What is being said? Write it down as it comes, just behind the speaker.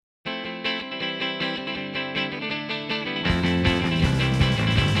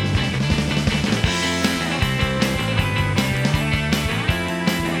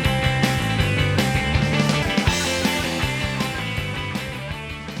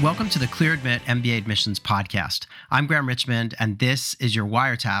Welcome to the Clear Admit MBA Admissions podcast. I'm Graham Richmond, and this is your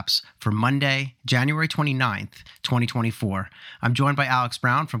Wire Taps for Monday, January 29th, 2024. I'm joined by Alex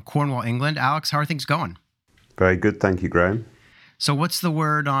Brown from Cornwall, England. Alex, how are things going? Very good, thank you, Graham. So what's the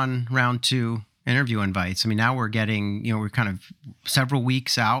word on round 2 interview invites? I mean, now we're getting, we're kind of several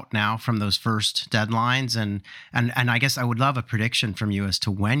weeks out now from those first deadlines, and I guess I would love a prediction from you as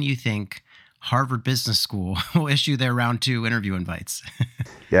to when you think Harvard Business School will issue their round 2 interview invites.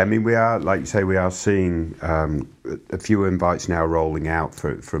 Yeah, I mean, we are, like you say, we are seeing a few invites now rolling out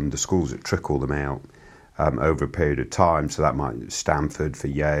from the schools that trickle them out over a period of time. So that might be Stanford, for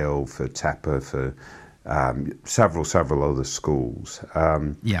Yale, for Tepper, for several other schools.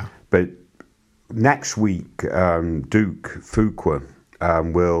 But next week, Duke Fuqua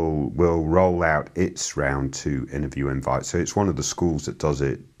will roll out its round 2 interview invite. So it's one of the schools that does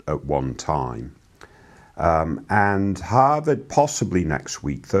it at one time. And Harvard possibly next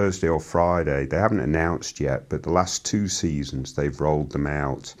week, Thursday or Friday. They haven't announced yet, but the last 2 seasons they've rolled them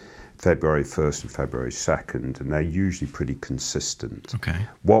out February 1st and February 2nd, and they're usually pretty consistent. Okay.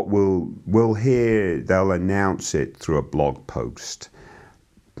 What we'll hear, they'll announce it through a blog post.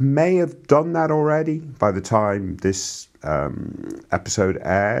 May have done that already by the time this episode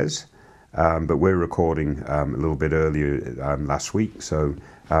airs, but we're recording a little bit earlier last week, so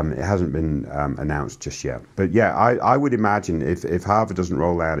it hasn't been announced just yet. But yeah, I would imagine if Harvard doesn't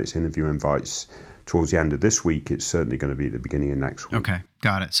roll out its interview invites towards the end of this week, it's certainly going to be at the beginning of next week. Okay,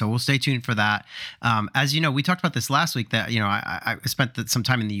 got it. So we'll stay tuned for that. As you know, we talked about this last week that, I spent some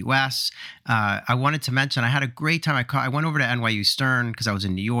time in the U.S. I wanted to mention I had a great time. I went over to NYU Stern because I was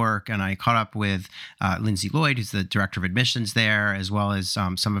in New York, and I caught up with Lindsay Lloyd, who's the director of admissions there, as well as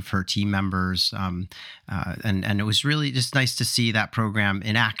some of her team members. And it was really just nice to see that program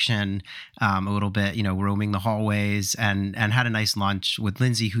in action a little bit, roaming the hallways, and had a nice lunch with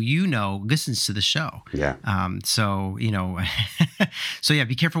Lindsay, who listens to the show. Yeah. So yeah,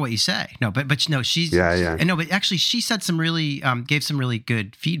 be careful what you say. She's but actually she said some really gave some really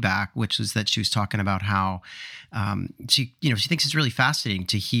good feedback, which was that she was talking about how she thinks it's really fascinating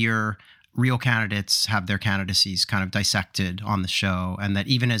to hear real candidates have their candidacies kind of dissected on the show, and that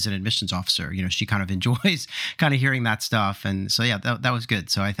even as an admissions officer, she kind of enjoys kind of hearing that stuff. And so yeah, that was good.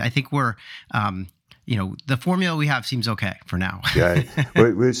 So I think we're the formula we have seems okay for now. Yeah,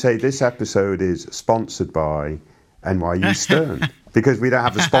 we'll say this episode is sponsored by NYU Stern because we don't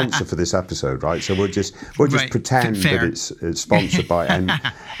have a sponsor for this episode, right? So we'll just pretend that it's sponsored by,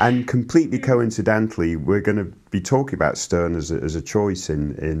 and completely coincidentally, we're going to be talking about Stern as a choice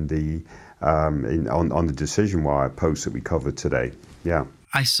on the DecisionWire post that we covered today. Yeah.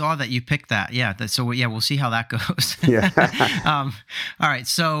 I saw that you picked that. Yeah. We'll see how that goes. Yeah. All right.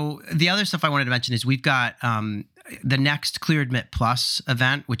 So the other stuff I wanted to mention is we've got the next Clear Admit Plus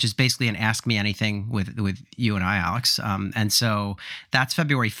event, which is basically an Ask Me Anything with you and I, Alex. And so that's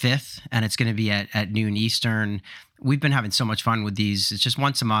February 5th, and it's going to be at noon Eastern. We've been having so much fun with these. It's just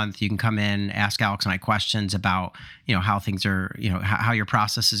once a month. You can come in, ask Alex and I questions about, how things are, how your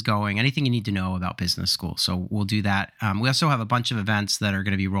process is going, anything you need to know about business school. So we'll do that. We also have a bunch of events that are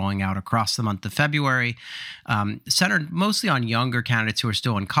going to be rolling out across the month of February, centered mostly on younger candidates who are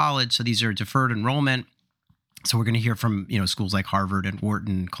still in college. So these are deferred enrollment. So we're going to hear from, schools like Harvard and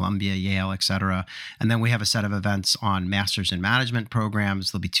Wharton, Columbia, Yale, et cetera. And then we have a set of events on master's in management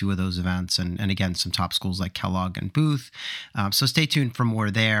programs. There'll be 2 of those events. And again, some top schools like Kellogg and Booth. So stay tuned for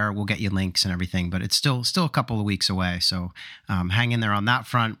more there. We'll get you links and everything, but it's still a couple of weeks away. So hang in there on that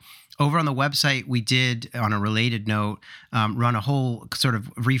front. Over on the website, we did, on a related note, run a whole sort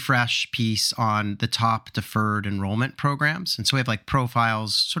of refresh piece on the top deferred enrollment programs. And so we have like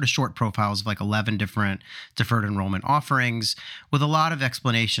profiles, sort of short profiles of like 11 different deferred enrollment offerings with a lot of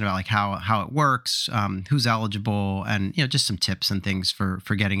explanation about like how it works, who's eligible, and just some tips and things for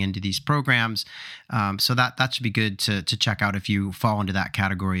getting into these programs. So that should be good to check out if you fall into that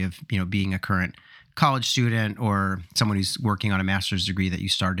category of being a current college student or someone who's working on a master's degree that you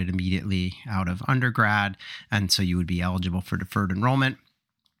started immediately out of undergrad, and so you would be eligible for deferred enrollment.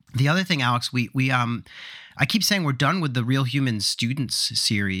 The other thing, Alex, I keep saying we're done with the Real Human Students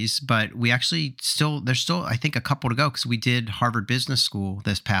series, but we actually there's still I think a couple to go because we did Harvard Business School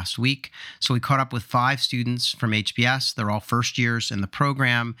this past week. So we caught up with 5 students from HBS. They're all first years in the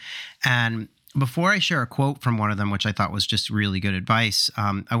program, and before I share a quote from one of them, which I thought was just really good advice,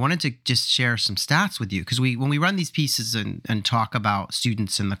 I wanted to just share some stats with you because when we run these pieces and talk about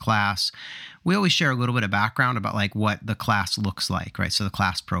students in the class, we always share a little bit of background about like what the class looks like, right? So the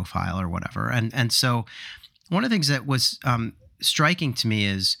class profile or whatever. And so one of the things that was striking to me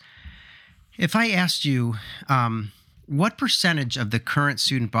is if I asked you, what percentage of the current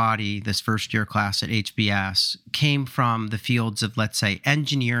student body, this first year class at HBS, came from the fields of, let's say,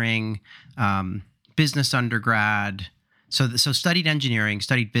 engineering, business undergrad? So studied engineering,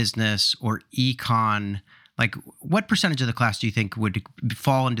 studied business, or econ. Like, what percentage of the class do you think would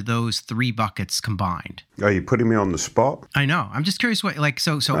fall into those three buckets combined? Are you putting me on the spot? I know. I'm just curious what, like,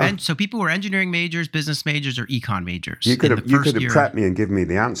 so people were engineering majors, business majors, or econ majors. You could have prepped me and given me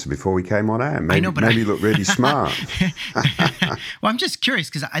the answer before we came on air. Maybe, I know, but maybe look really smart. Well, I'm just curious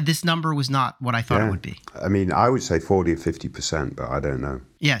because this number was not what I thought it would be. I mean, I would say 40 or 50%, but I don't know.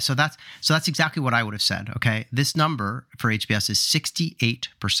 Yeah, so that's exactly what I would have said. Okay, this number for HBS is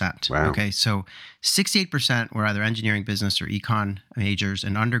 68%. Wow. Okay, so 68% were either engineering, business, or econ majors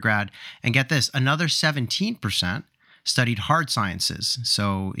in undergrad, and get this, another 17% studied hard sciences.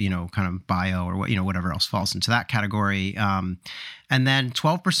 So kind of bio or whatever else falls into that category, and then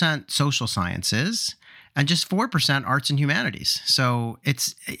 12% social sciences. And just 4% arts and humanities. So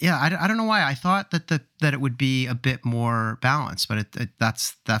it's I don't know why I thought that it would be a bit more balanced, but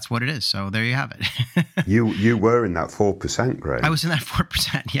that's what it is. So there you have it. You were in that 4% grade. I was in that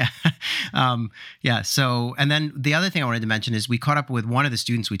 4%. Yeah. So, and then the other thing I wanted to mention is we caught up with one of the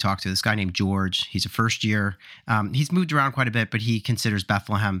students we talked to. This guy named George. He's a first year. He's moved around quite a bit, but he considers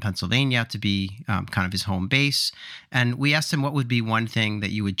Bethlehem, Pennsylvania, to be kind of his home base. And we asked him what would be one thing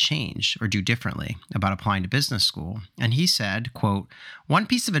that you would change or do differently about applying to business school. And he said, quote, "One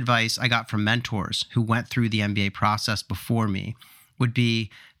piece of advice I got from mentors who went through the MBA process before me would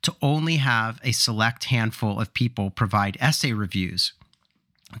be to only have a select handful of people provide essay reviews.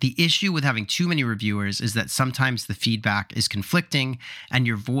 The issue with having too many reviewers is that sometimes the feedback is conflicting and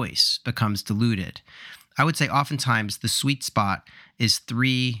your voice becomes diluted. I would say oftentimes the sweet spot is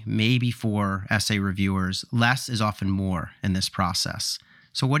 3, maybe 4 essay reviewers. Less is often more in this process."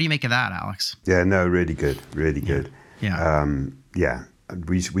 So what do you make of that, Alex? Yeah, no, really good. Really good. Yeah.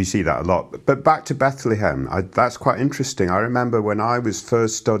 We see that a lot. But back to Bethlehem, that's quite interesting. I remember when I was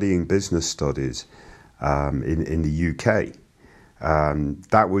first studying business studies in the UK,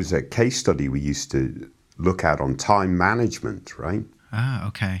 that was a case study we used to look at on time management, right? Ah,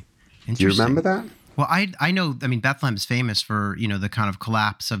 okay. Interesting. Do you remember that? Well, I know, Bethlehem is famous for, the kind of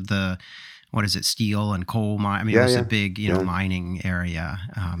collapse of the, steel and coal mine. It was a big, mining area.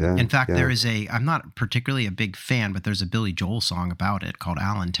 In fact, there is I'm not particularly a big fan, but there's a Billy Joel song about it called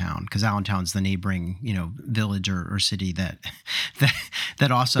Allentown, because Allentown's the neighboring, village or city that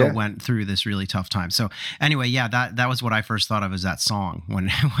also went through this really tough time. So anyway, that was what I first thought of as that song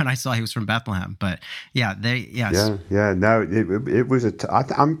when I saw he was from Bethlehem. But no, it was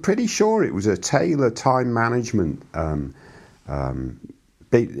I'm pretty sure it was a Taylor time management.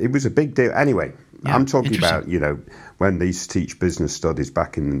 It was a big deal. Anyway, I'm talking about, when they used to teach business studies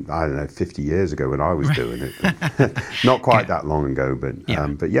back in, 50 years ago when I was doing it. Not quite that long ago, but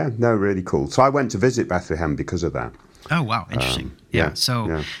really cool. So I went to visit Bethlehem because of that. Oh, wow. Interesting.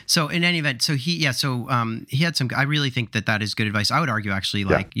 So in any event, he had some, I really think that is good advice. I would argue actually,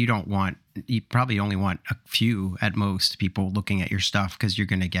 you probably only want a few at most people looking at your stuff, because you're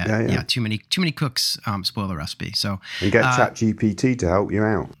going to get too many cooks spoil the recipe. So and get ChatGPT to help you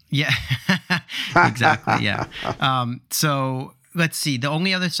out. Yeah, exactly. Yeah. So let's see. The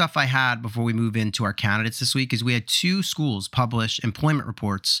only other stuff I had before we move into our candidates this week is we had 2 schools publish employment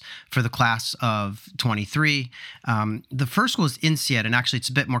reports for the class of 23. The first school is INSEAD, and actually it's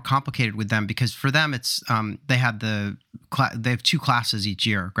a bit more complicated with them because for them it's they have 2 classes each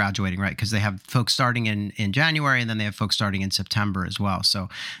year graduating, right? Because they have folks starting in January, and then they have folks starting in September as well. So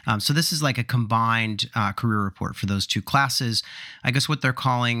this is like a combined career report for those 2 classes. I guess what they're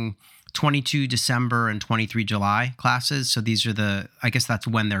calling 22 December and 23 July classes. So these are I guess that's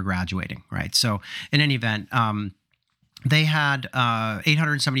when they're graduating, right? So in any event, they had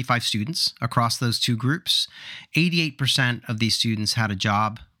 875 students across those 2 groups. 88% of these students had a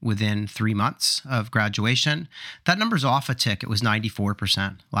job within 3 months of graduation. That number's off a tick. It was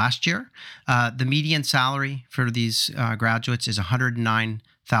 94% last year. The median salary for these graduates is €109,000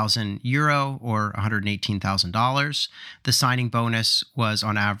 or $118,000. The signing bonus was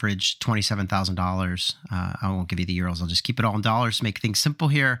on average $27,000. I won't give you the euros. I'll just keep it all in dollars to make things simple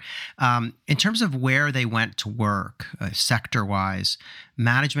here. In terms of where they went to work, sector-wise,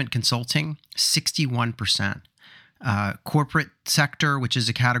 management consulting, 61%. Corporate sector, which is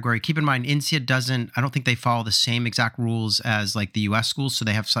a category. Keep in mind, INSEAD I don't think they follow the same exact rules as like the US schools, so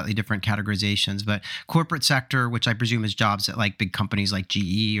they have slightly different categorizations. But corporate sector, which I presume is jobs at like big companies like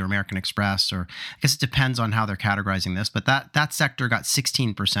GE or American Express, or I guess it depends on how they're categorizing this, but that sector got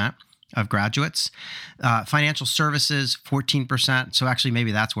 16%. of graduates. Financial services, 14%. So actually,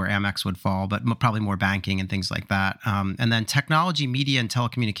 maybe that's where Amex would fall, but probably more banking and things like that. And then technology, media, and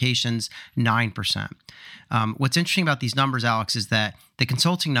telecommunications, 9%. What's interesting about these numbers, Alex, is that the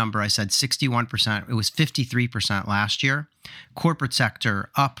consulting number, I said 61%. It was 53% last year. Corporate sector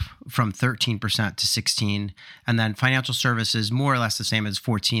up from 13% to 16%. And then financial services, more or less the same as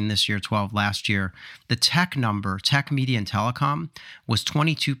 14 this year, 12 last year. The tech number, tech, media, and telecom, was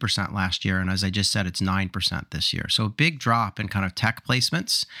 22% last year. And as I just said, it's 9% this year. So a big drop in kind of tech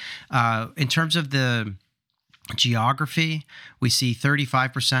placements. In terms of the geography, we see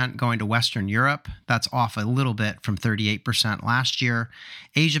 35% going to Western Europe. That's off a little bit from 38% last year.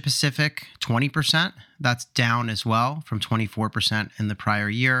 Asia Pacific, 20%. That's down as well from 24% in the prior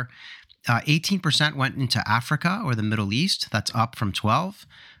year. 18% went into Africa or the Middle East. That's up from 12%.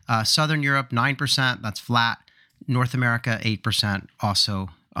 Southern Europe, 9%. That's flat. North America, 8%,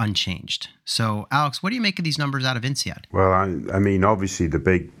 also unchanged. So, Alex, what do you make of these numbers out of INSEAD? Well, I mean, obviously the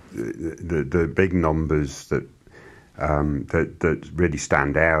big numbers that really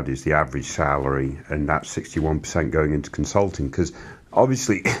stand out is the average salary, and that's 61% going into consulting. Because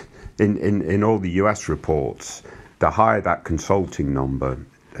obviously, in all the US reports, the higher that consulting number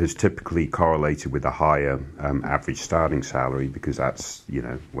has typically correlated with a higher average starting salary, because that's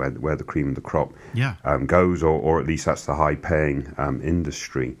where the cream of the crop goes, or at least that's the high paying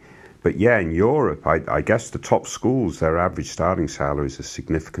industry. But yeah, in Europe, I guess the top schools, their average starting salaries are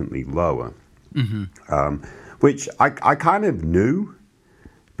significantly lower, which I kind of knew,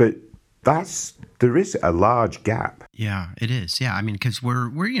 but there is a large gap. Yeah, it is. Yeah, I mean, because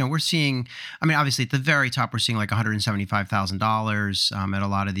we're seeing. I mean, obviously at the very top, we're seeing like $175,000 at a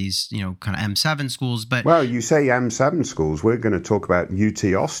lot of these kind of M7 schools. But well, you say M7 schools, we're going to talk about UT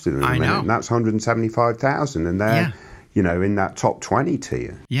Austin in a minute, and that's $175,000, and they're in that top 20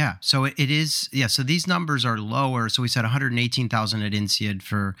 tier. Yeah. So it is. Yeah. So these numbers are lower. So we said 118,000 at INSEAD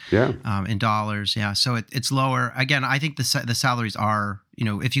for in dollars. Yeah. So it's lower. Again, I think the salaries are,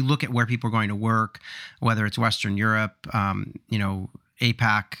 if you look at where people are going to work, whether it's Western Europe,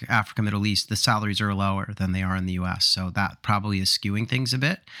 APAC, Africa, Middle East, the salaries are lower than they are in the US. So that probably is skewing things a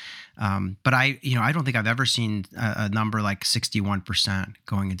bit. But I don't think I've ever seen a number like 61%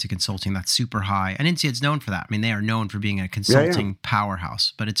 going into consulting. That's super high. And INSEAD's known for that. I mean, they are known for being a consulting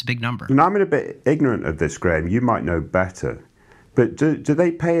powerhouse, but it's a big number. And I'm a bit ignorant of this, Graham. You might know better. But do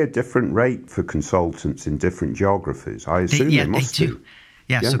they pay a different rate for consultants in different geographies? I assume they must do.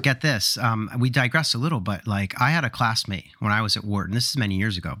 Yeah, so get this. We digress a little, but like I had a classmate when I was at Wharton. This is many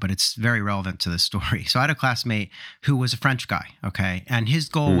years ago, but it's very relevant to this story. So I had a classmate who was a French guy, okay? And his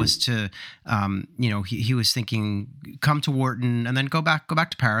goal was to, he was thinking, come to Wharton and then go back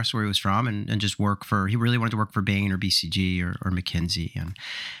to Paris where he was from and just work he really wanted to work for Bain or BCG or McKinsey.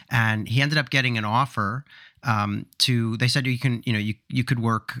 And he ended up getting an offer they said you could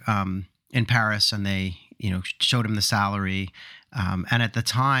work in Paris, and they, showed him the salary. And at the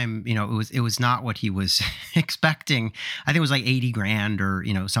time, it was not what he was expecting. I think it was like 80 grand or,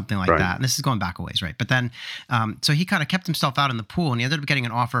 something like that. And this is going back a ways, right? But then, so he kind of kept himself out in the pool, and he ended up getting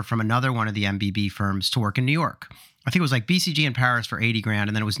an offer from another one of the MBB firms to work in New York. I think it was like BCG in Paris for 80 grand,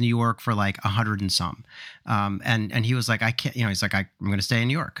 and then it was New York for like 100 and some. And he was like, I can't, he's like, I'm going to stay in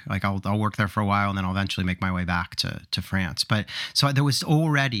New York. Like I'll work there for a while, and then I'll eventually make my way back to France. But so there was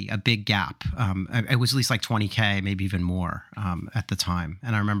already a big gap. It was at least like 20K, maybe even more at the time.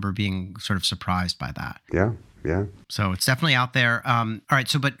 And I remember being sort of surprised by that. Yeah. Yeah. So it's definitely out there. All right.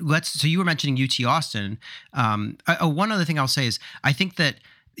 So you were mentioning UT Austin. One other thing I'll say is I think that,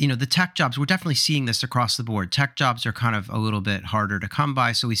 the tech jobs, we're definitely seeing this across the board. Tech jobs are kind of a little bit harder to come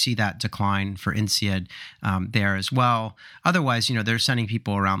by. So we see that decline for INSEAD there as well. Otherwise, they're sending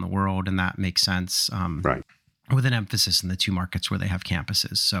people around the world, and that makes sense. Right. With an emphasis in the two markets where they have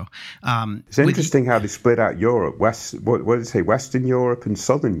campuses. So it's interesting how they split out Europe. What did they say? Western Europe and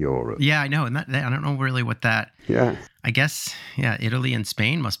Southern Europe. Yeah, I know. And I don't know really what that. Yeah. I guess, Italy and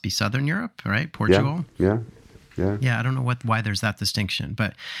Spain must be Southern Europe, right? Portugal. Yeah. Yeah, I don't know why there's that distinction,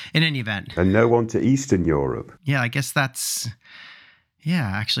 but in any event. And no one to Eastern Europe. Yeah, I guess that's. Yeah,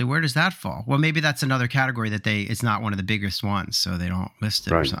 actually, where does that fall? Well, maybe that's another category that it's not one of the biggest ones, so they don't list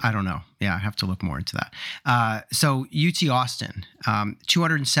it. Right. I don't know. Yeah, I have to look more into that. So UT Austin,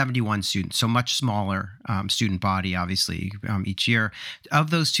 271 students, so much smaller student body, obviously, each year.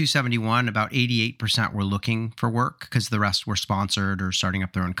 Of those 271, about 88% were looking for work because the rest were sponsored or starting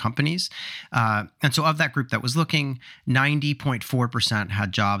up their own companies. And so of that group that was looking, 90.4%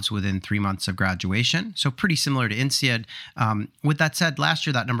 had jobs within 3 months of graduation. So pretty similar to INSEAD. With that said, last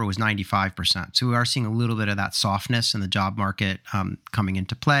year that number was 95%. So we are seeing a little bit of that softness in the job market coming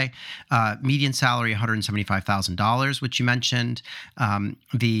into play. Median salary, $175,000, which you mentioned.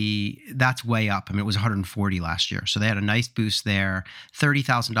 That's way up. I mean, it was $140,000 last year. So they had a nice boost there.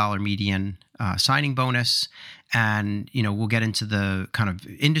 $30,000 median signing bonus. And, we'll get into the kind of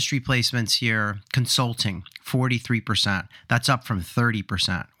industry placements here. Consulting, 43%. That's up from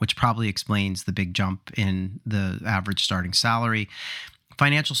 30%, which probably explains the big jump in the average starting salary.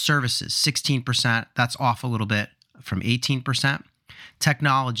 Financial services, 16%. That's off a little bit from 18%.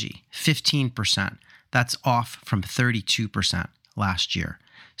 Technology, 15%. That's off from 32% last year.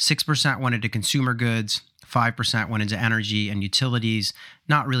 6% went into consumer goods. 5% went into energy and utilities.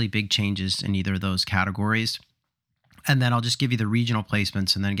 Not really big changes in either of those categories. And then I'll just give you the regional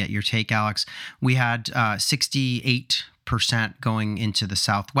placements and then get your take, Alex. We had 68% going into the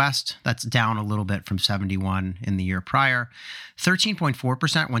Southwest. That's down a little bit from 71 in the year prior.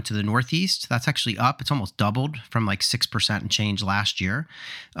 13.4% went to the Northeast. That's actually up. It's almost doubled from like 6% and change last year.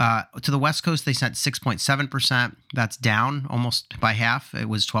 To the West Coast, they sent 6.7%. That's down almost by half. It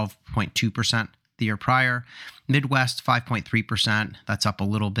was 12.2% the year prior. Midwest, 5.3%. That's up a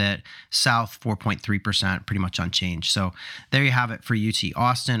little bit. South, 4.3%, pretty much unchanged. So there you have it for UT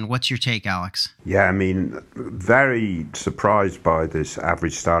Austin. What's your take, Alex? Yeah, I mean, very surprised by this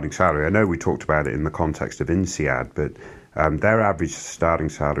average starting salary. I know we talked about it in the context of INSEAD, but their average starting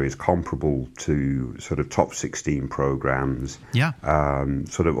salary is comparable to sort of top 16 programs. Yeah.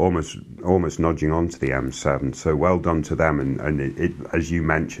 Sort of almost nudging onto the M7. So well done to them. And it as you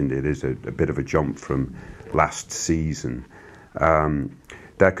mentioned, it is a bit of a jump from last season.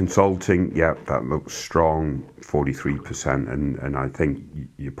 Their consulting, that looks strong, 43%. And I think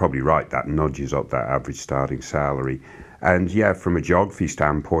you're probably right, that nudges up that average starting salary. And from a geography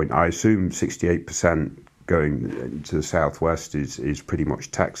standpoint, I assume 68% going to the Southwest is pretty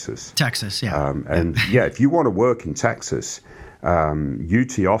much Texas. Texas, yeah. If you want to work in Texas,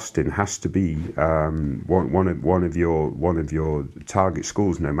 UT Austin has to be one of your target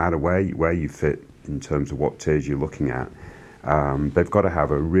schools, no matter where you fit in terms of what tiers you're looking at. They've got to have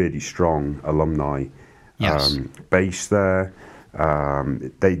a really strong alumni base there.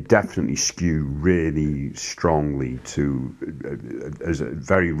 They definitely skew really strongly to as a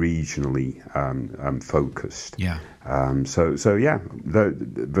very regionally focused. Yeah.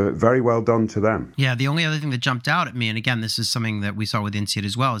 Very well done to them. Yeah, the only other thing that jumped out at me, and again, this is something that we saw with INSEAD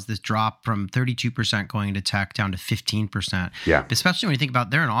as well, is this drop from 32% going into tech down to 15%. Yeah. Especially when you think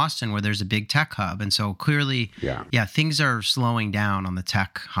about they're in Austin where there's a big tech hub. And so clearly, things are slowing down on the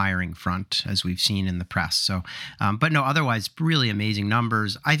tech hiring front, as we've seen in the press. So, but no, otherwise, really amazing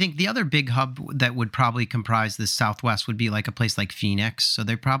numbers. I think the other big hub that would probably comprise the Southwest would be like a place like Phoenix. So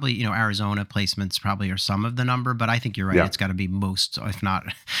they probably, Arizona placements probably are some of the number, but I think you're right. Yeah. It's got to be most, if not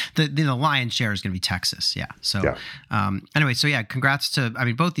the lion's share is going to be Texas. Yeah. So anyway, congrats to,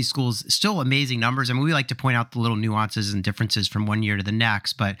 both these schools, still amazing numbers. We like to point out the little nuances and differences from one year to the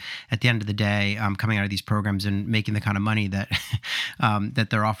next, but at the end of the day, coming out of these programs and making the kind of money that that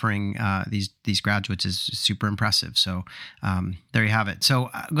they're offering these graduates is super impressive. So there you have it. So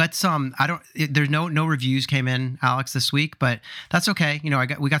let's there's no reviews came in, Alex, this week, but that's okay.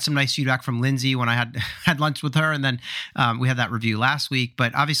 We got some nice feedback from Lindsay when I had lunch with her, and then we had that review last week.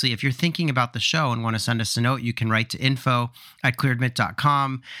 But obviously, if you're thinking about the show and want to send us a note, you can write to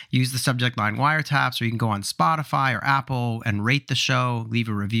info@clearadmit.com, use the subject line Wire Taps, or you can go on Spotify or Apple and rate the show, leave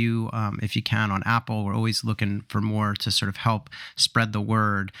a review if you can on Apple. We're always looking for more to sort of help spread the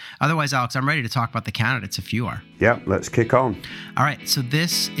word. Otherwise, Alex, I'm ready to talk about the candidates if you are. Yeah, let's kick on. All right, so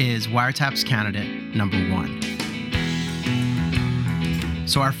this is Wiretaps candidate number 1.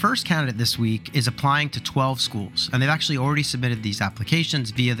 So our first candidate this week is applying to 12 schools, and they've actually already submitted these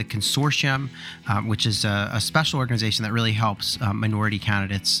applications via the Consortium, which is a special organization that really helps minority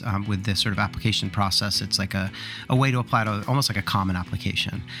candidates with this sort of application process. It's like a way to apply to almost like a common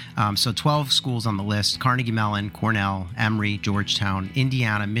application. So 12 schools on the list: Carnegie Mellon, Cornell, Emory, Georgetown,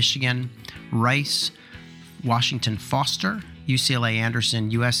 Indiana, Michigan, Rice, Washington Foster, UCLA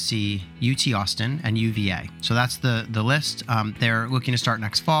Anderson, USC, UT Austin, and UVA. So that's the list. They're looking to start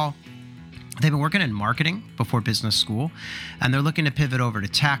next fall. They've been working in marketing before business school, and they're looking to pivot over to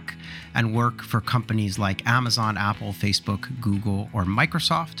tech and work for companies like Amazon, Apple, Facebook, Google, or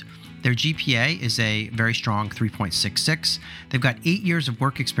Microsoft. Their GPA is a very strong 3.66. They've got 8 years of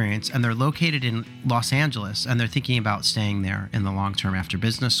work experience, and they're located in Los Angeles, and they're thinking about staying there in the long term after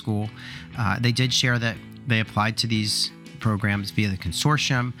business school. They did share that they applied to these programs via the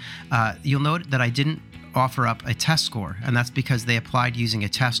consortium. You'll note that I didn't offer up a test score, and that's because they applied using a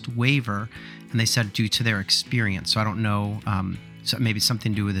test waiver, and they said due to their experience. So I don't know, so maybe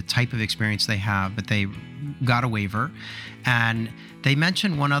something to do with the type of experience they have, but they got a waiver. And they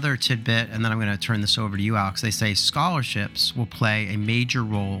mentioned one other tidbit, and then I'm going to turn this over to you, Alex. They say scholarships will play a major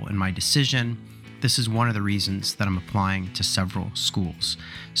role in my decision. This is one of the reasons that I'm applying to several schools.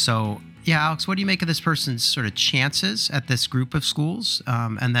 So yeah, Alex, what do you make of this person's sort of chances at this group of schools?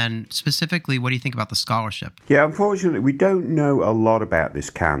 And then specifically, what do you think about the scholarship? Yeah, unfortunately, we don't know a lot about this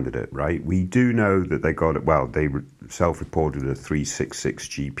candidate, right? We do know that they got it. Well, they self-reported a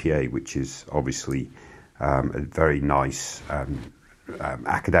 3.66 GPA, which is obviously a very nice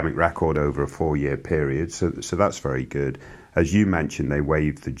academic record over a 4-year period. So that's very good. As you mentioned, they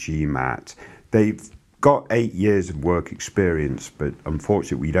waived the GMAT. They've got 8 years of work experience, but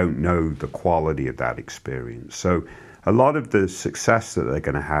unfortunately we don't know the quality of that experience. So a lot of the success that they're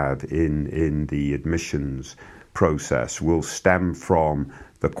going to have in the admissions process will stem from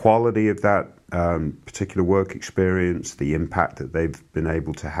the quality of that particular work experience, the impact that they've been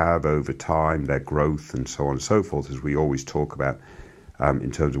able to have over time, their growth, and so on and so forth, as we always talk about in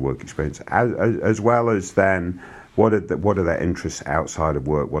terms of work experience, as well as then what are their interests outside of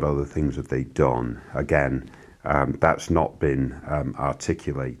work? What other things have they done? Again, that's not been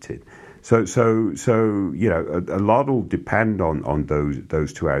articulated. So you know, a lot will depend on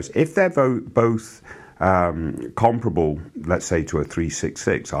those two areas. If they're both comparable, let's say to a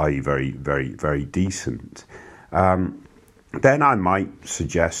 3.66, i.e., very, very, very decent, then I might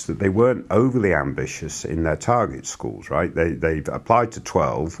suggest that they weren't overly ambitious in their target schools. Right? They've applied to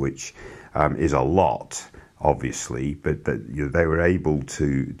 12, which is a lot, obviously, but that, you know, they were able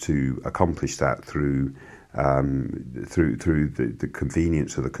to accomplish that through the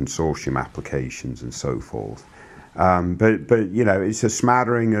convenience of the consortium applications and so forth. But you know, it's a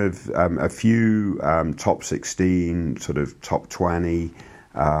smattering of a few top 16, sort of top 20,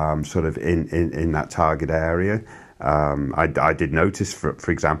 sort of in that target area. I did notice,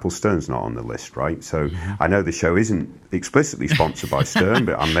 for example, Stern's not on the list, right? So I know the show isn't explicitly sponsored by Stern,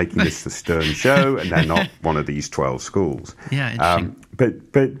 but I'm making this the Stern show, and they're not one of these 12 schools. Yeah, interesting.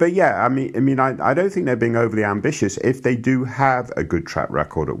 But yeah, I mean, I don't think they're being overly ambitious if they do have a good track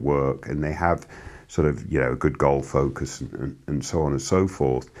record at work and they have sort of, you know, a good goal focus and so on and so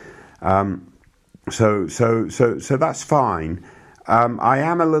forth. So that's fine. I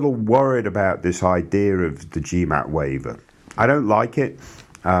am a little worried about this idea of the GMAT waiver. I don't like it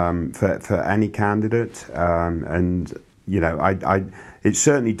for any candidate, and you know, it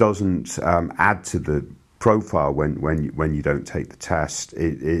certainly doesn't add to the profile when you don't take the test.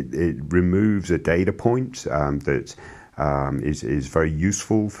 It removes a data point that is very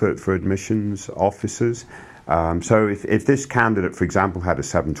useful for admissions officers. So if this candidate, for example, had a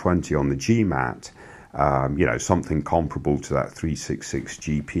 720 on the GMAT, you know, something comparable to that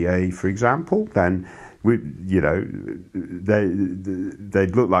 3.66 GPA, for example, then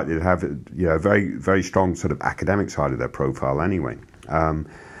they'd look like they'd have, you know, a very, very strong sort of academic side of their profile anyway.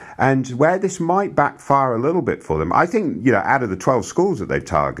 And where this might backfire a little bit for them, I think, you know, out of the 12 schools that they've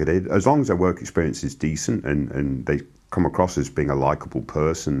targeted, as long as their work experience is decent and they come across as being a likable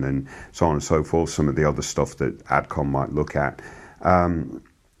person and so on and so forth, some of the other stuff that AdCom might look at,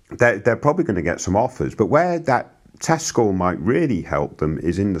 they're probably going to get some offers. But where that test score might really help them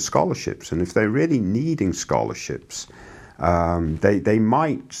is in the scholarships. And if they're really needing scholarships, they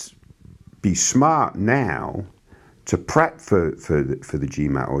might be smart now to prep for the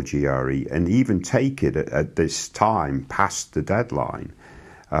GMAT or GRE and even take it at this time past the deadline.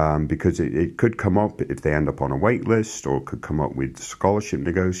 Because it could come up if they end up on a wait list, or it could come up with scholarship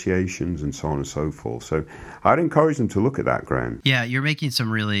negotiations and so on and so forth. So I'd encourage them to look at that, Graham. Yeah, you're making some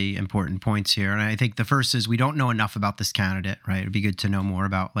really important points here. And I think the first is we don't know enough about this candidate, right? It'd be good to know more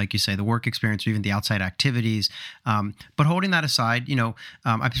about, like you say, the work experience or even the outside activities. But holding that aside, you know,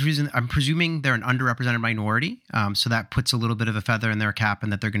 I'm presuming they're an underrepresented minority. So that puts a little bit of a feather in their cap,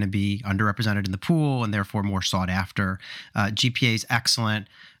 and that they're going to be underrepresented in the pool and therefore more sought after. GPA is excellent.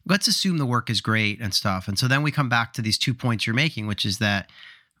 Let's assume the work is great and stuff. And so then we come back to these 2 points you're making, which is that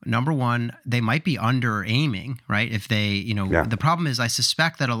number one, they might be under aiming, right? If they, the problem is I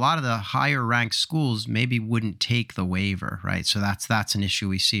suspect that a lot of the higher ranked schools maybe wouldn't take the waiver, right? So that's an issue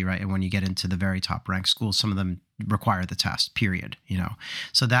we see, right? And when you get into the very top ranked schools, some of them require the test, period,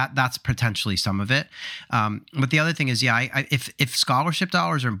 So that's potentially some of it. But the other thing is, if scholarship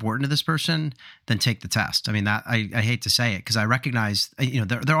dollars are important to this person, then take the test. I mean, that I hate to say it because I recognize,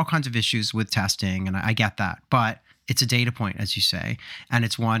 there are all kinds of issues with testing and I get that, but it's a data point, as you say, and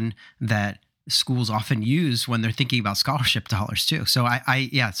it's one that schools often use when they're thinking about scholarship dollars too. So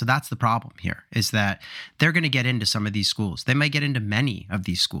so that's the problem here is that they're going to get into some of these schools. They might get into many of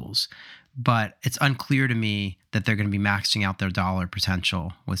these schools, but it's unclear to me that they're going to be maxing out their dollar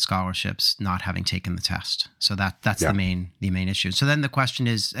potential with scholarships not having taken the test. So that's the main issue. So then the question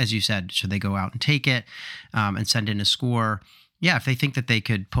is, as you said, should they go out and take it and send in a score? Yeah, if they think that they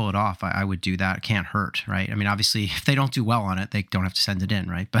could pull it off, I would do that. It can't hurt, right? I mean, obviously, if they don't do well on it, they don't have to send it in,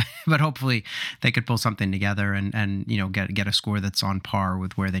 right? But hopefully they could pull something together and get a score that's on par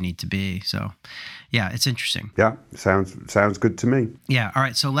with where they need to be. So, yeah, it's interesting. Yeah, sounds good to me. Yeah, all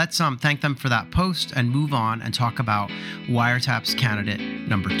right. So let's thank them for that post and move on and talk about Wiretaps candidate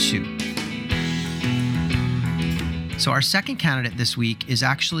number 2. So our second candidate this week is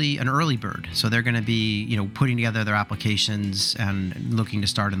actually an early bird. So they're going to be, putting together their applications and looking to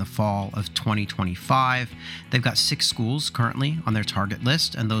start in the fall of 2025. They've got 6 schools currently on their target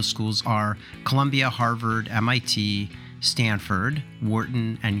list, and those schools are Columbia, Harvard, MIT, Stanford,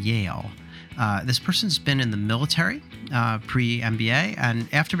 Wharton, and Yale. This person's been in the military pre-MBA, and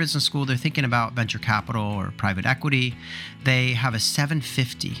after business school, they're thinking about venture capital or private equity. They have a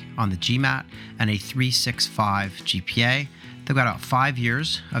 750 on the GMAT and a 365 GPA. They've got about 5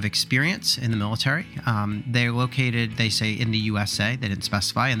 years of experience in the military. They're located, they say, in the USA. They didn't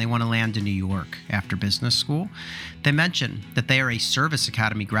specify, and they want to land in New York after business school. They mention that they are a Service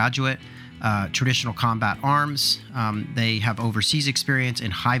Academy graduate, traditional combat arms. They have overseas experience in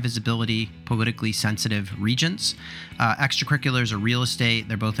high visibility, politically sensitive regions. Extracurriculars are real estate.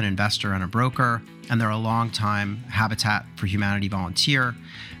 They're both an investor and a broker, and they're a longtime Habitat for Humanity volunteer.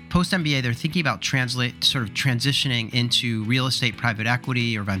 Post-MBA, they're thinking about transitioning into real estate, private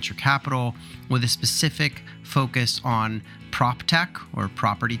equity, or venture capital with a specific focus on prop tech or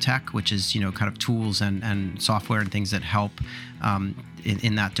property tech, which is, kind of tools and software and things that help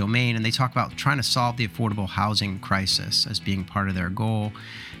in that domain. And they talk about trying to solve the affordable housing crisis as being part of their goal.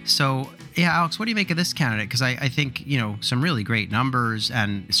 So, yeah, Alex, what do you make of this candidate? Because I think, some really great numbers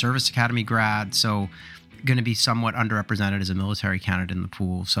and Service Academy grad. So going to be somewhat underrepresented as a military candidate in the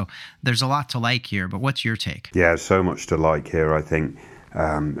pool. So there's a lot to like here, but what's your take? Yeah, so much to like here, I think.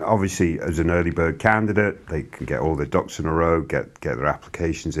 Obviously, as an early bird candidate, they can get all their ducks in a row, get their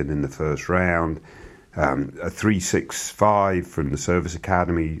applications in the first round. A 365 from the Service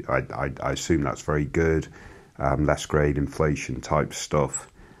Academy, I assume that's very good. Less grade inflation type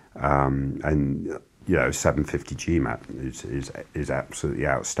stuff. And 750 GMAT is absolutely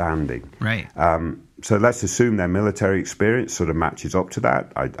outstanding. Right. So let's assume their military experience sort of matches up to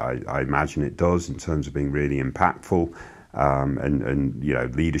that. I imagine it does in terms of being really impactful,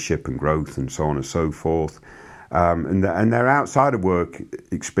 and leadership and growth and so on and so forth. And their outside of work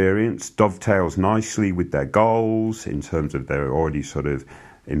experience dovetails nicely with their goals in terms of they're already sort of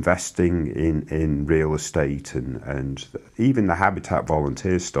investing in real estate and even the Habitat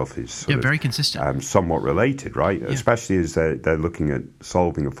volunteer stuff is very consistent, somewhat related, right? Yeah. Especially as they're looking at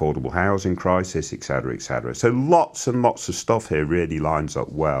solving affordable housing crisis, et cetera, et cetera. So lots and lots of stuff here really lines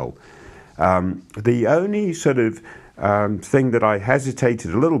up well. The only sort of thing that I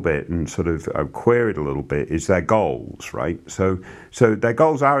hesitated a little bit and sort of queried a little bit is their goals, right? So their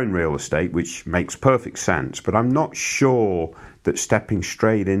goals are in real estate, which makes perfect sense, but I'm not sure that stepping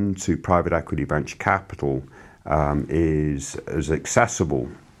straight into private equity venture capital is as accessible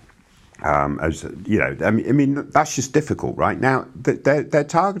as, I mean, that's just difficult, right? Now, they're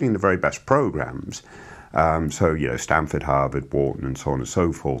targeting the very best programs. Stanford, Harvard, Wharton, and so on and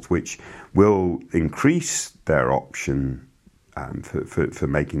so forth, which will increase their option for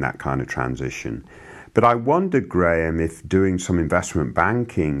making that kind of transition. But I wonder, Graham, if doing some investment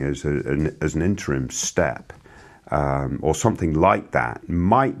banking as an interim step or something like that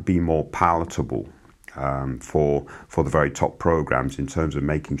might be more palatable for the very top programs in terms of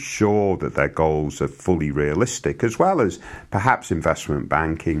making sure that their goals are fully realistic, as well as perhaps investment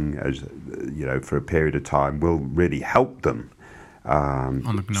banking, as for a period of time, will really help them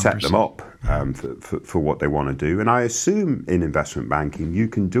set them up for what they want to do. And I assume in investment banking you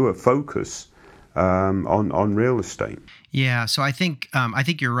can do a focus on real estate. Yeah, so I think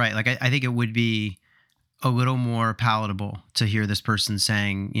you're right. Like I think it would be a little more palatable to hear this person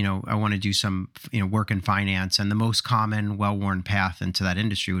saying, I want to do some, work in finance. And the most common, well-worn path into that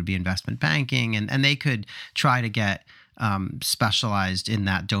industry would be investment banking. And they could try to get specialized in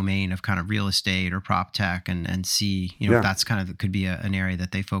that domain of kind of real estate or prop tech and see, if that's kind of could be an area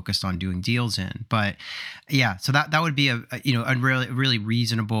that they focused on doing deals in. But yeah, so that would be a really, really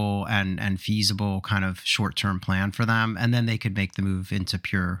reasonable and feasible kind of short-term plan for them. And then they could make the move into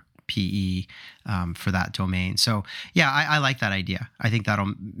pure PE for that domain. So yeah, I like that idea. I think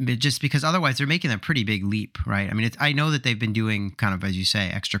that'll, just because otherwise they're making a pretty big leap, right? I mean, I know that they've been doing kind of, as you say,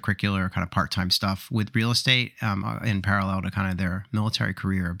 extracurricular kind of part-time stuff with real estate in parallel to kind of their military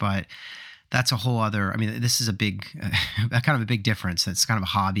career, but that's a whole other, this is a big, kind of a big difference. It's kind of a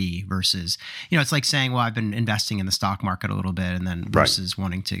hobby versus, it's like saying, well, I've been investing in the stock market a little bit and then versus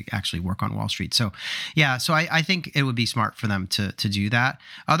wanting to actually work on Wall Street. So yeah, so I think it would be smart for them to do that.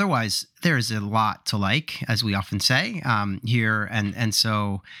 Otherwise, there is a lot to like, as we often say here. And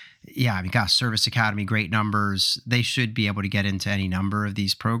so, yeah, gosh, Service Academy, great numbers. They should be able to get into any number of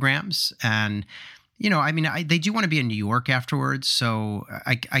these programs. And they do want to be in New York afterwards. So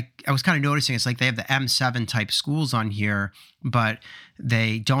I was kind of noticing it's like they have the M7 type schools on here, but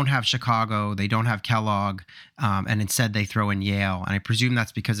they don't have Chicago, they don't have Kellogg, and instead they throw in Yale. And I presume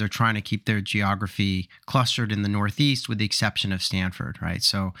that's because they're trying to keep their geography clustered in the Northeast with the exception of Stanford, right?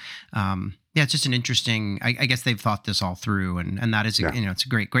 So yeah, it's just an interesting, I guess they've thought this all through, and that is, it's a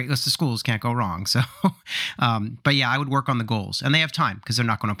great list of schools, can't go wrong. So, but yeah, I would work on the goals, and they have time because they're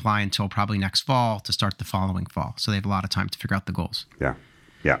not going to apply until probably next fall to start the following fall. So they have a lot of time to figure out the goals. Yeah.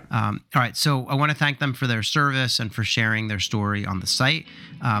 Yeah. All right. So I want to thank them for their service and for sharing their story on the site.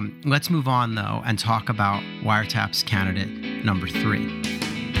 Let's move on, though, and talk about Wire Taps candidate number 3.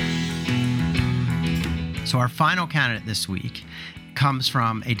 So our final candidate this week comes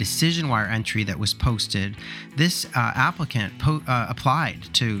from a DecisionWire entry that was posted. This applicant applied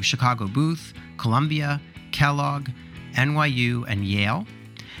to Chicago Booth, Columbia, Kellogg, NYU, and Yale.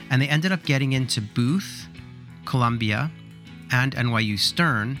 And they ended up getting into Booth, Columbia, and NYU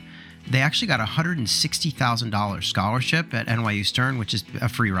Stern. They actually got a $160,000 scholarship at NYU Stern, which is a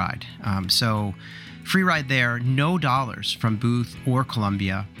free ride. So free ride there, no dollars from Booth or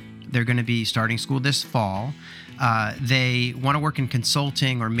Columbia. They're going to be starting school this fall. They want to work in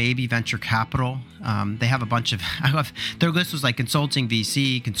consulting or maybe venture capital. They have a bunch of, their list was like consulting,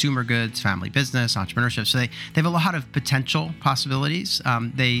 VC, consumer goods, family business, entrepreneurship. So they have a lot of potential possibilities.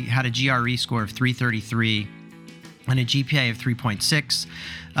 They had a GRE score of 333 and a GPA of 3.6.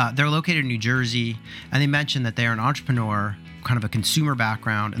 They're located in New Jersey, and they mentioned that they're an entrepreneur, kind of a consumer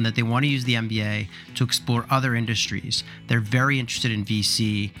background, and that they want to use the MBA to explore other industries. They're very interested in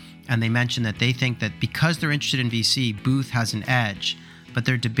VC, and they mentioned that they think that because they're interested in VC, Booth has an edge, but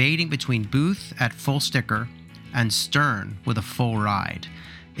they're debating between Booth at full sticker and Stern with a full ride.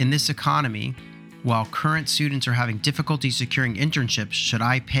 In this economy, while current students are having difficulty securing internships, should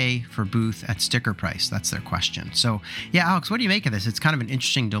I pay for Booth at sticker price? That's their question. So, yeah, Alex, what do you make of this? It's kind of an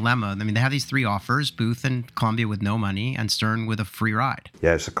interesting dilemma. They have these 3 offers, Booth and Columbia with no money and Stern with a free ride.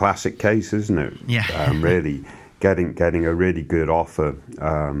 Yeah, it's a classic case, isn't it? Yeah. Really getting a really good offer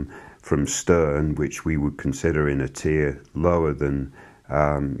from Stern, which we would consider in a tier lower than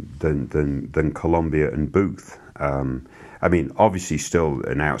Columbia and Booth. Obviously still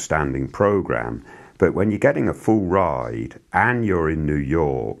an outstanding program, but when you're getting a full ride and you're in New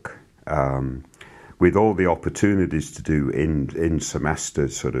York, with all the opportunities to do in semester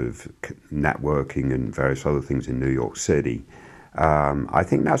sort of networking and various other things in New York City, I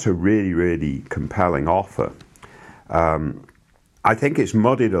think that's a really, really compelling offer. I think it's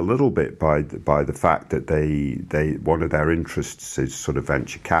muddied a little bit by the fact that they one of their interests is sort of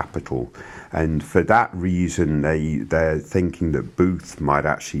venture capital, and for that reason they're thinking that Booth might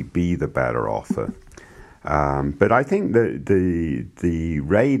actually be the better offer. But I think that the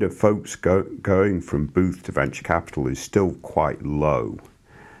rate of folks going from Booth to venture capital is still quite low.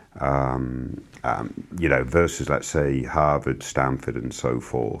 Versus let's say Harvard, Stanford, and so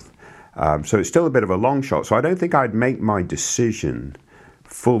forth. So it's still a bit of a long shot. So I don't think I'd make my decision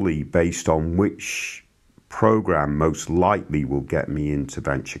fully based on which program most likely will get me into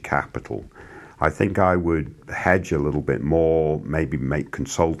venture capital. I think I would hedge a little bit more, maybe make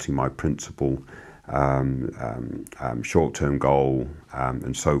consulting my principal short-term goal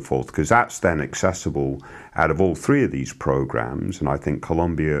and so forth, because that's then accessible out of all 3 of these programs. And I think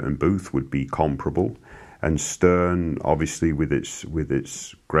Columbia and Booth would be comparable. And Stern, obviously, with its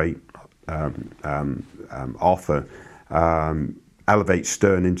great offer, elevates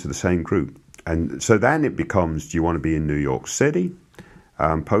Stern into the same group. And so then it becomes, do you want to be in New York City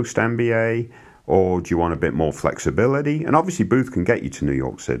post-MBA, Or do you want a bit more flexibility? And obviously Booth can get you to New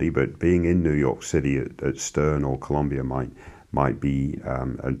York City, but being in New York City at Stern or Columbia might be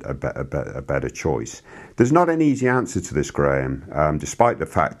a better choice. There's not an easy answer to this, Graham, despite the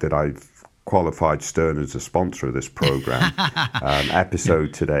fact that I've qualified Stern as a sponsor of this program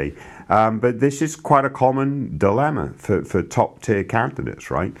episode today. But this is quite a common dilemma for top-tier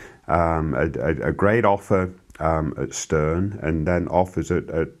candidates, right? A great offer at Stern, and then offers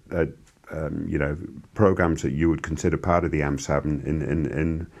at programs that you would consider part of the M7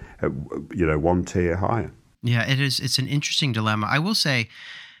 in one tier higher. Yeah, it is. It's an interesting dilemma. I will say,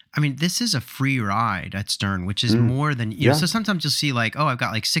 I mean, this is a free ride at Stern, which is more than, you know, so sometimes you'll see like, oh, I've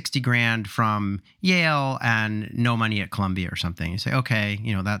got like 60 grand from Yale and no money at Columbia or something. You say, okay,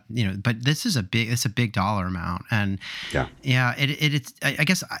 but this is it's a big dollar amount. And it's, I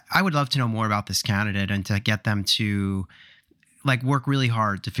guess I would love to know more about this candidate and to get them to like work really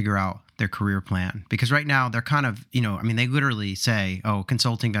hard to figure out their career plan, because right now they're kind of, they literally say, oh,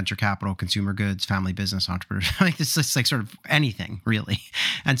 consulting, venture capital, consumer goods, family business, entrepreneurs. Like this is like sort of anything really.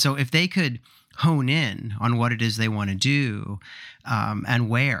 And so if they could hone in on what it is they want to do and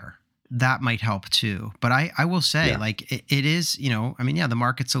where, that might help too. But I will say like it is, the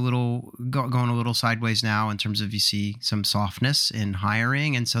market's a little going a little sideways now in terms of you see some softness in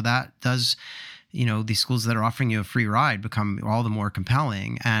hiring. And so that does, these schools that are offering you a free ride become all the more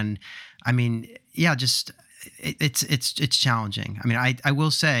compelling. And I mean, it's challenging. I mean, I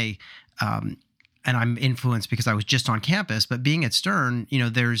will say, and I'm influenced because I was just on campus, but being at Stern,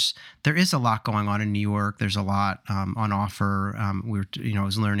 there is a lot going on in New York. There's a lot on offer. I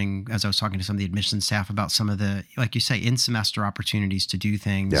was learning as I was talking to some of the admissions staff about some of the, like you say, in-semester opportunities to do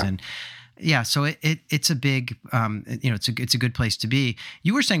things. Yeah. And so it's a big, it's a good place to be.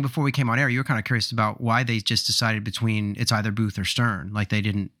 You were saying before we came on air, you were kind of curious about why they just decided between it's either Booth or Stern, like they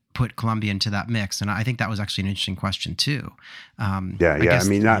didn't put Columbia into that mix. And I think that was actually an interesting question too.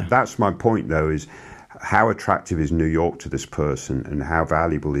 That's my point though, is how attractive is New York to this person, and how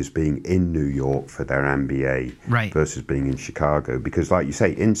valuable is being in New York for their MBA versus being in Chicago? Because like you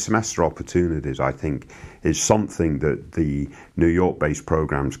say, in-semester opportunities, I think, is something that the New York-based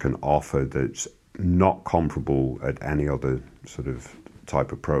programs can offer that's not comparable at any other sort of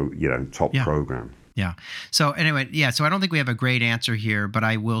type of top program. Yeah. So anyway, so I don't think we have a great answer here, but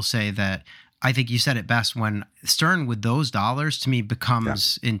I will say that I think you said it best when Stern with those dollars to me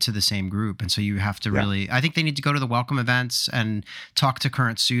becomes into the same group. And so you have to really, I think they need to go to the welcome events and talk to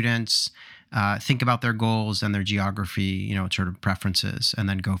current students, think about their goals and their geography, sort of preferences, and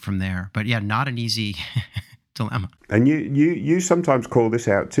then go from there. But not an easy dilemma. And you sometimes call this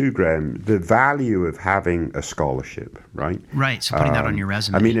out too, Graham, the value of having a scholarship, right? Right. So putting that on your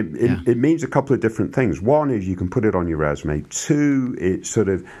resume. I mean, it means a couple of different things. One is you can put it on your resume. Two, it sort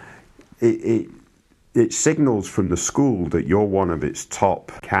of, it signals from the school that you're one of its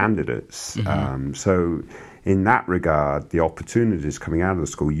top candidates. So in that regard, the opportunities coming out of the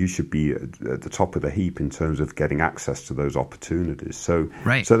school, you should be at the top of the heap in terms of getting access to those opportunities. So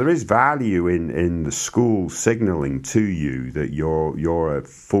there is value in the school signaling to you that you're a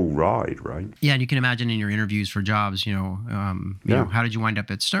full ride, right? Yeah, and you can imagine in your interviews for jobs, how did you wind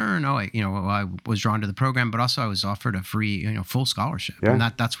up at Stern? Oh, I was drawn to the program, but also I was offered a free, full scholarship. Yeah. And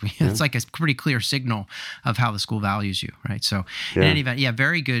it's like a pretty clear signal of how the school values you, right? So in any event,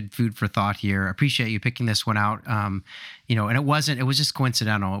 very good food for thought here. I appreciate you picking this one out. And it was just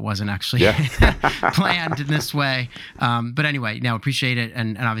coincidental. It wasn't actually planned in this way. But anyway, appreciate it.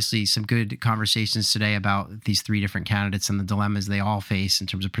 And obviously some good conversations today about these three different candidates and the dilemmas they all face in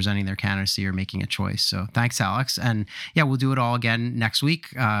terms of presenting their candidacy or making a choice. So thanks, Alex. And we'll do it all again next week.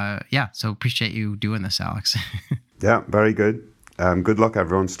 So appreciate you doing this, Alex. Very good. Good luck,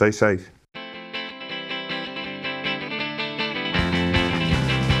 everyone. Stay safe.